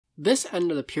This end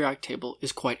of the periodic table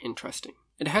is quite interesting.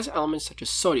 It has elements such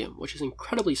as sodium, which is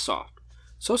incredibly soft.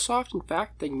 So soft, in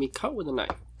fact, they can be cut with a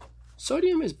knife.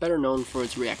 Sodium is better known for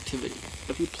its reactivity.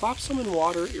 If you plop some in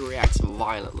water, it reacts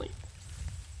violently.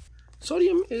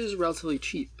 Sodium is relatively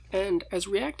cheap, and as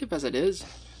reactive as it is,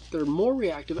 there are more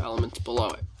reactive elements below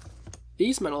it.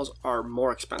 These metals are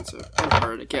more expensive and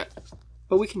harder to get,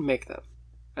 but we can make them,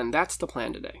 and that's the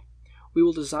plan today. We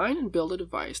will design and build a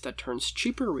device that turns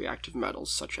cheaper reactive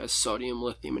metals such as sodium,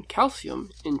 lithium, and calcium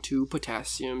into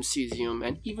potassium, cesium,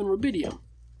 and even rubidium.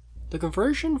 The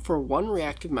conversion for one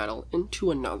reactive metal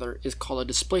into another is called a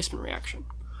displacement reaction.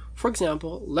 For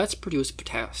example, let's produce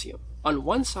potassium. On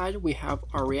one side we have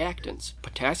our reactants,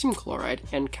 potassium chloride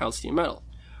and calcium metal.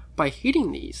 By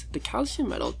heating these, the calcium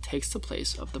metal takes the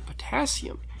place of the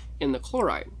potassium in the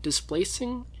chloride,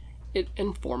 displacing it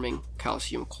and forming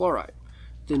calcium chloride.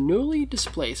 The newly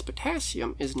displaced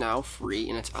potassium is now free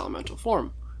in its elemental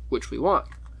form, which we want.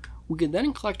 We can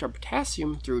then collect our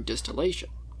potassium through distillation.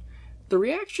 The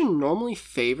reaction normally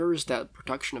favors the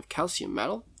production of calcium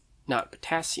metal, not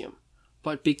potassium.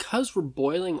 But because we're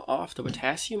boiling off the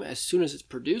potassium as soon as it's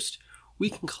produced, we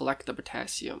can collect the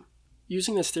potassium.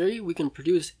 Using this theory, we can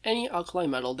produce any alkali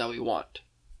metal that we want.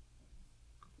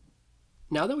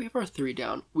 Now that we have our theory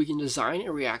down, we can design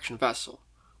a reaction vessel.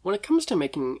 When it comes to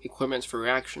making equipments for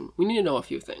reaction, we need to know a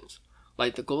few things,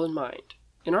 like the goal in mind.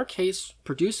 In our case,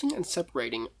 producing and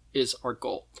separating is our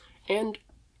goal, and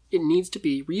it needs to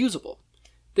be reusable.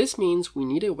 This means we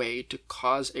need a way to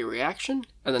cause a reaction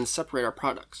and then separate our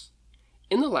products.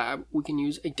 In the lab, we can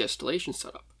use a distillation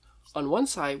setup. On one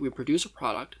side, we produce a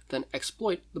product, then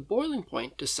exploit the boiling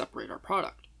point to separate our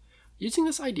product. Using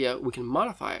this idea, we can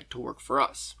modify it to work for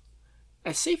us.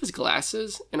 As safe as glass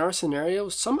is, in our scenario,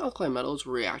 some alkali metals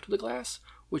will react with the glass,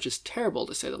 which is terrible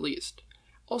to say the least.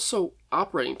 Also,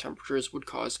 operating temperatures would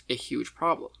cause a huge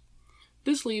problem.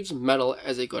 This leaves metal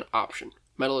as a good option.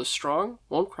 Metal is strong,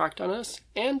 won't crack on us,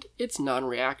 and it's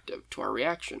non-reactive to our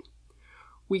reaction.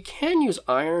 We can use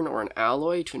iron or an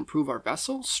alloy to improve our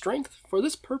vessel strength. For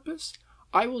this purpose,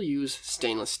 I will use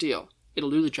stainless steel. It'll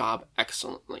do the job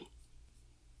excellently.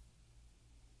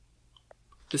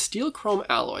 The steel chrome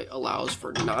alloy allows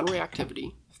for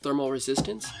non-reactivity, thermal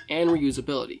resistance, and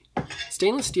reusability.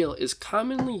 Stainless steel is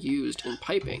commonly used in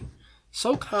piping,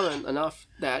 so common enough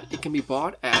that it can be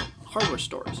bought at hardware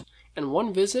stores. In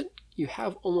one visit, you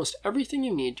have almost everything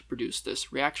you need to produce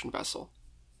this reaction vessel.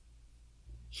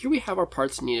 Here we have our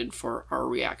parts needed for our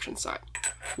reaction side.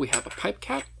 We have a pipe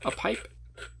cap, a pipe,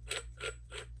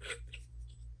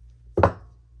 and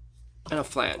a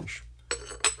flange.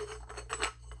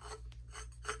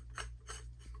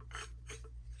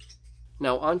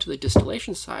 Now onto the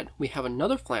distillation side, we have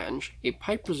another flange, a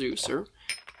pipe reducer,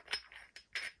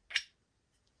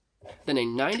 then a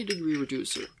 90-degree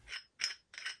reducer.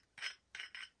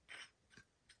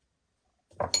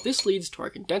 This leads to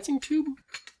our condensing tube,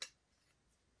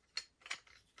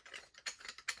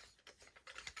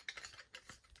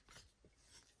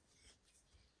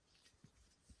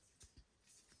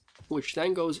 which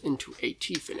then goes into a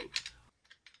T-fitting.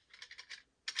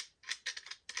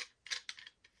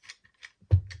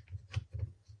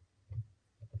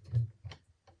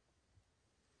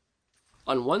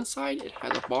 On one side it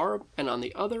has a barb, and on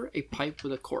the other a pipe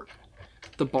with a cork.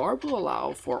 The barb will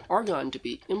allow for argon to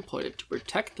be inputted to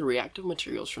protect the reactive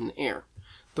materials from the air.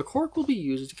 The cork will be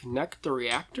used to connect the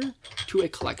reactor to a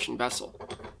collection vessel.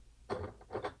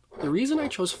 The reason I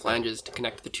chose flanges to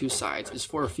connect the two sides is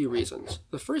for a few reasons.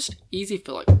 The first, easy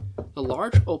filling. The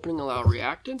large opening allows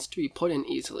reactants to be put in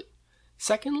easily.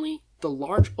 Secondly, the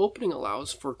large opening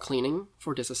allows for cleaning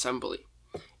for disassembly.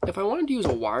 If I wanted to use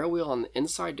a wire wheel on the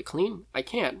inside to clean, I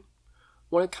can.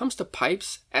 When it comes to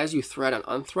pipes, as you thread and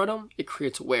unthread them, it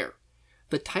creates wear.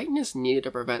 The tightness needed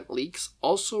to prevent leaks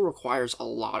also requires a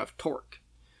lot of torque.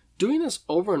 Doing this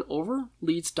over and over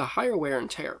leads to higher wear and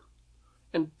tear.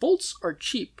 And bolts are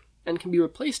cheap and can be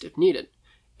replaced if needed.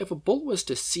 If a bolt was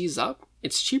to seize up,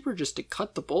 it's cheaper just to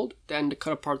cut the bolt than to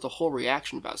cut apart the whole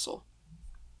reaction vessel.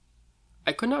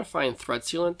 I could not find thread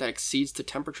sealant that exceeds the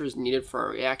temperatures needed for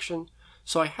a reaction,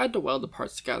 so I had to weld the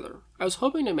parts together. I was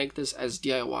hoping to make this as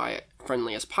DIY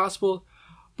friendly as possible,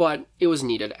 but it was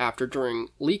needed after during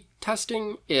leak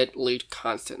testing it leaked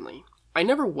constantly. I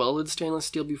never welded stainless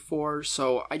steel before,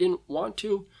 so I didn't want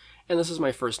to, and this is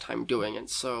my first time doing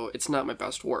it, so it's not my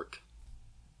best work.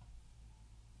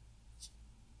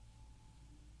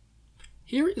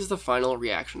 Here is the final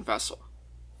reaction vessel.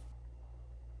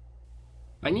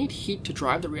 I need heat to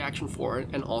drive the reaction forward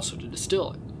and also to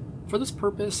distill it. For this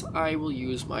purpose, I will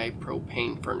use my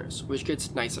propane furnace, which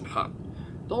gets nice and hot.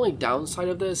 The only downside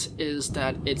of this is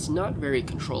that it's not very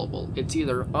controllable. It's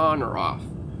either on or off.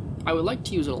 I would like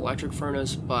to use an electric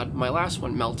furnace, but my last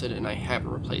one melted and I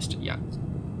haven't replaced it yet.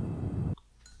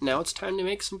 Now it's time to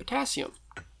make some potassium.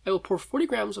 I will pour 40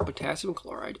 grams of potassium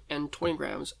chloride and 20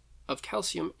 grams of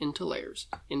calcium into layers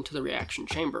into the reaction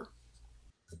chamber.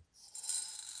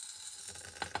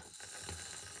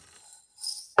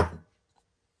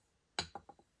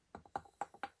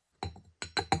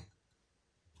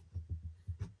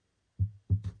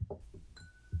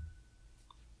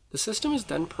 The system is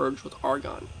then purged with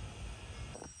argon.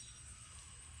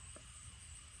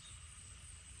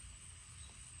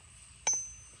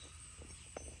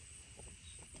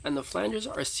 And the flanges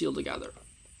are sealed together.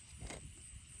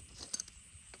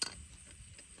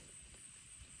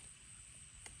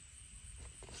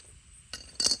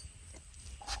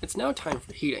 It's now time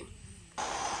for heating.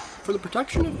 For the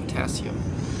production of potassium,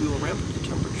 we will ramp up the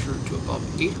temperature to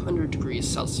above 800 degrees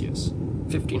Celsius,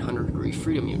 1500 degree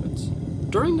freedom units.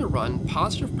 During the run,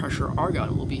 positive pressure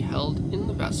argon will be held in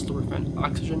the vessel to prevent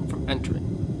oxygen from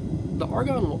entering. The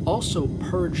argon will also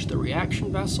purge the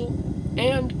reaction vessel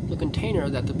and the container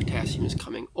that the potassium is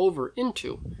coming over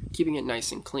into, keeping it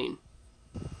nice and clean.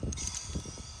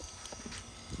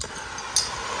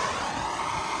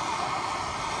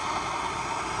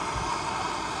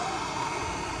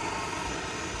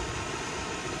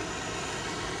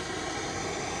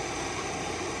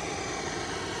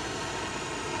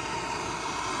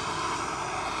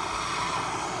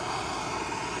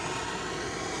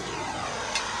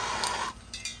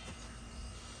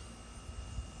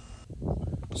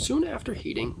 Soon after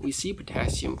heating, we see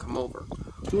potassium come over.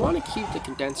 We want to keep the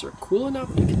condenser cool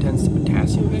enough to condense the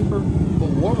potassium vapor, but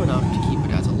warm enough to keep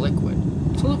it as a liquid.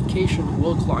 Solidification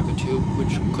will clog the tube,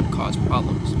 which could cause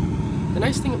problems. The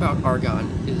nice thing about argon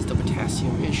is the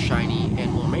potassium is shiny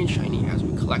and will remain shiny as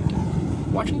we collect it.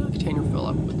 Watching the container fill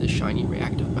up with this shiny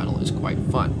reactive metal is quite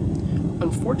fun.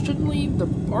 Unfortunately, the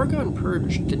argon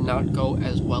purge did not go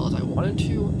as well as I wanted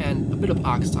to, and a bit of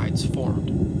oxides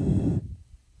formed.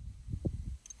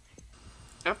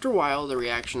 After a while, the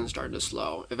reaction started to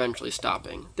slow, eventually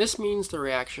stopping. This means the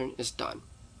reaction is done.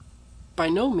 By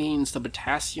no means the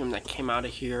potassium that came out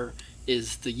of here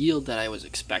is the yield that I was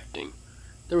expecting.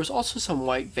 There was also some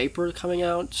white vapor coming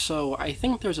out, so I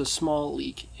think there's a small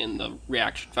leak in the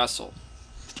reaction vessel.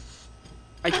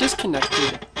 I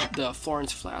disconnected the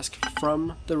Florence flask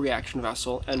from the reaction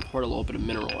vessel and poured a little bit of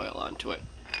mineral oil onto it.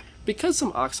 Because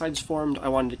some oxides formed, I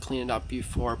wanted to clean it up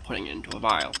before putting it into a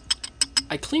vial.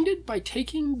 I cleaned it by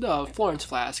taking the Florence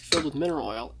flask filled with mineral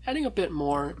oil, adding a bit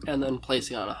more, and then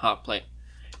placing it on a hot plate.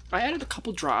 I added a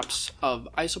couple drops of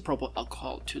isopropyl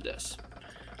alcohol to this.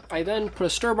 I then put a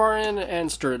stir bar in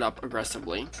and stirred it up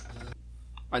aggressively.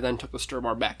 I then took the stir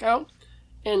bar back out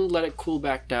and let it cool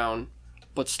back down,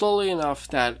 but slowly enough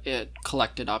that it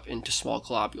collected up into small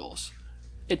globules.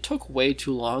 It took way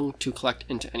too long to collect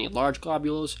into any large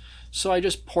globules, so I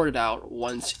just poured it out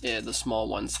once the small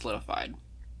ones solidified.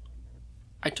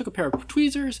 I took a pair of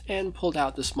tweezers and pulled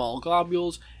out the small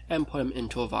globules and put them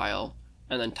into a vial,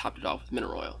 and then topped it off with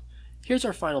mineral oil. Here's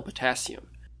our final potassium.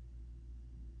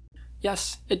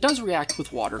 Yes, it does react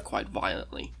with water quite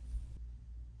violently.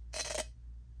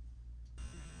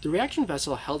 The reaction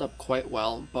vessel held up quite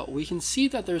well, but we can see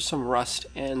that there's some rust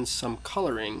and some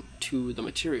coloring to the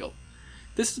material.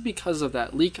 This is because of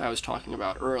that leak I was talking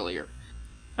about earlier.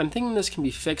 I'm thinking this can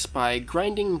be fixed by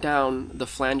grinding down the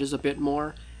flanges a bit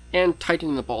more and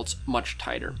tightening the bolts much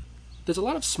tighter. There's a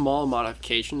lot of small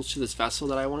modifications to this vessel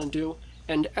that I want to do,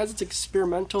 and as it's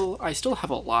experimental, I still have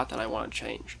a lot that I want to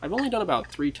change. I've only done about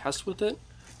 3 tests with it,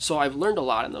 so I've learned a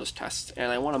lot in those tests,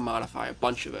 and I want to modify a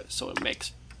bunch of it so it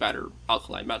makes better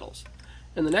alkali metals.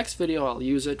 In the next video, I'll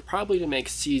use it probably to make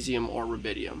cesium or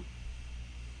rubidium.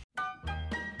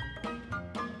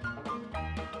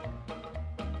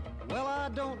 Well, I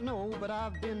don't know, but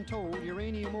I've been told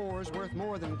uranium ore's worth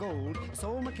more than gold. I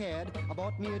sold my cad, I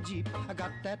bought me a Jeep, I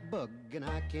got that bug and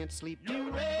I can't sleep.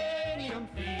 Uranium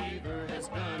fever has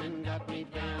done and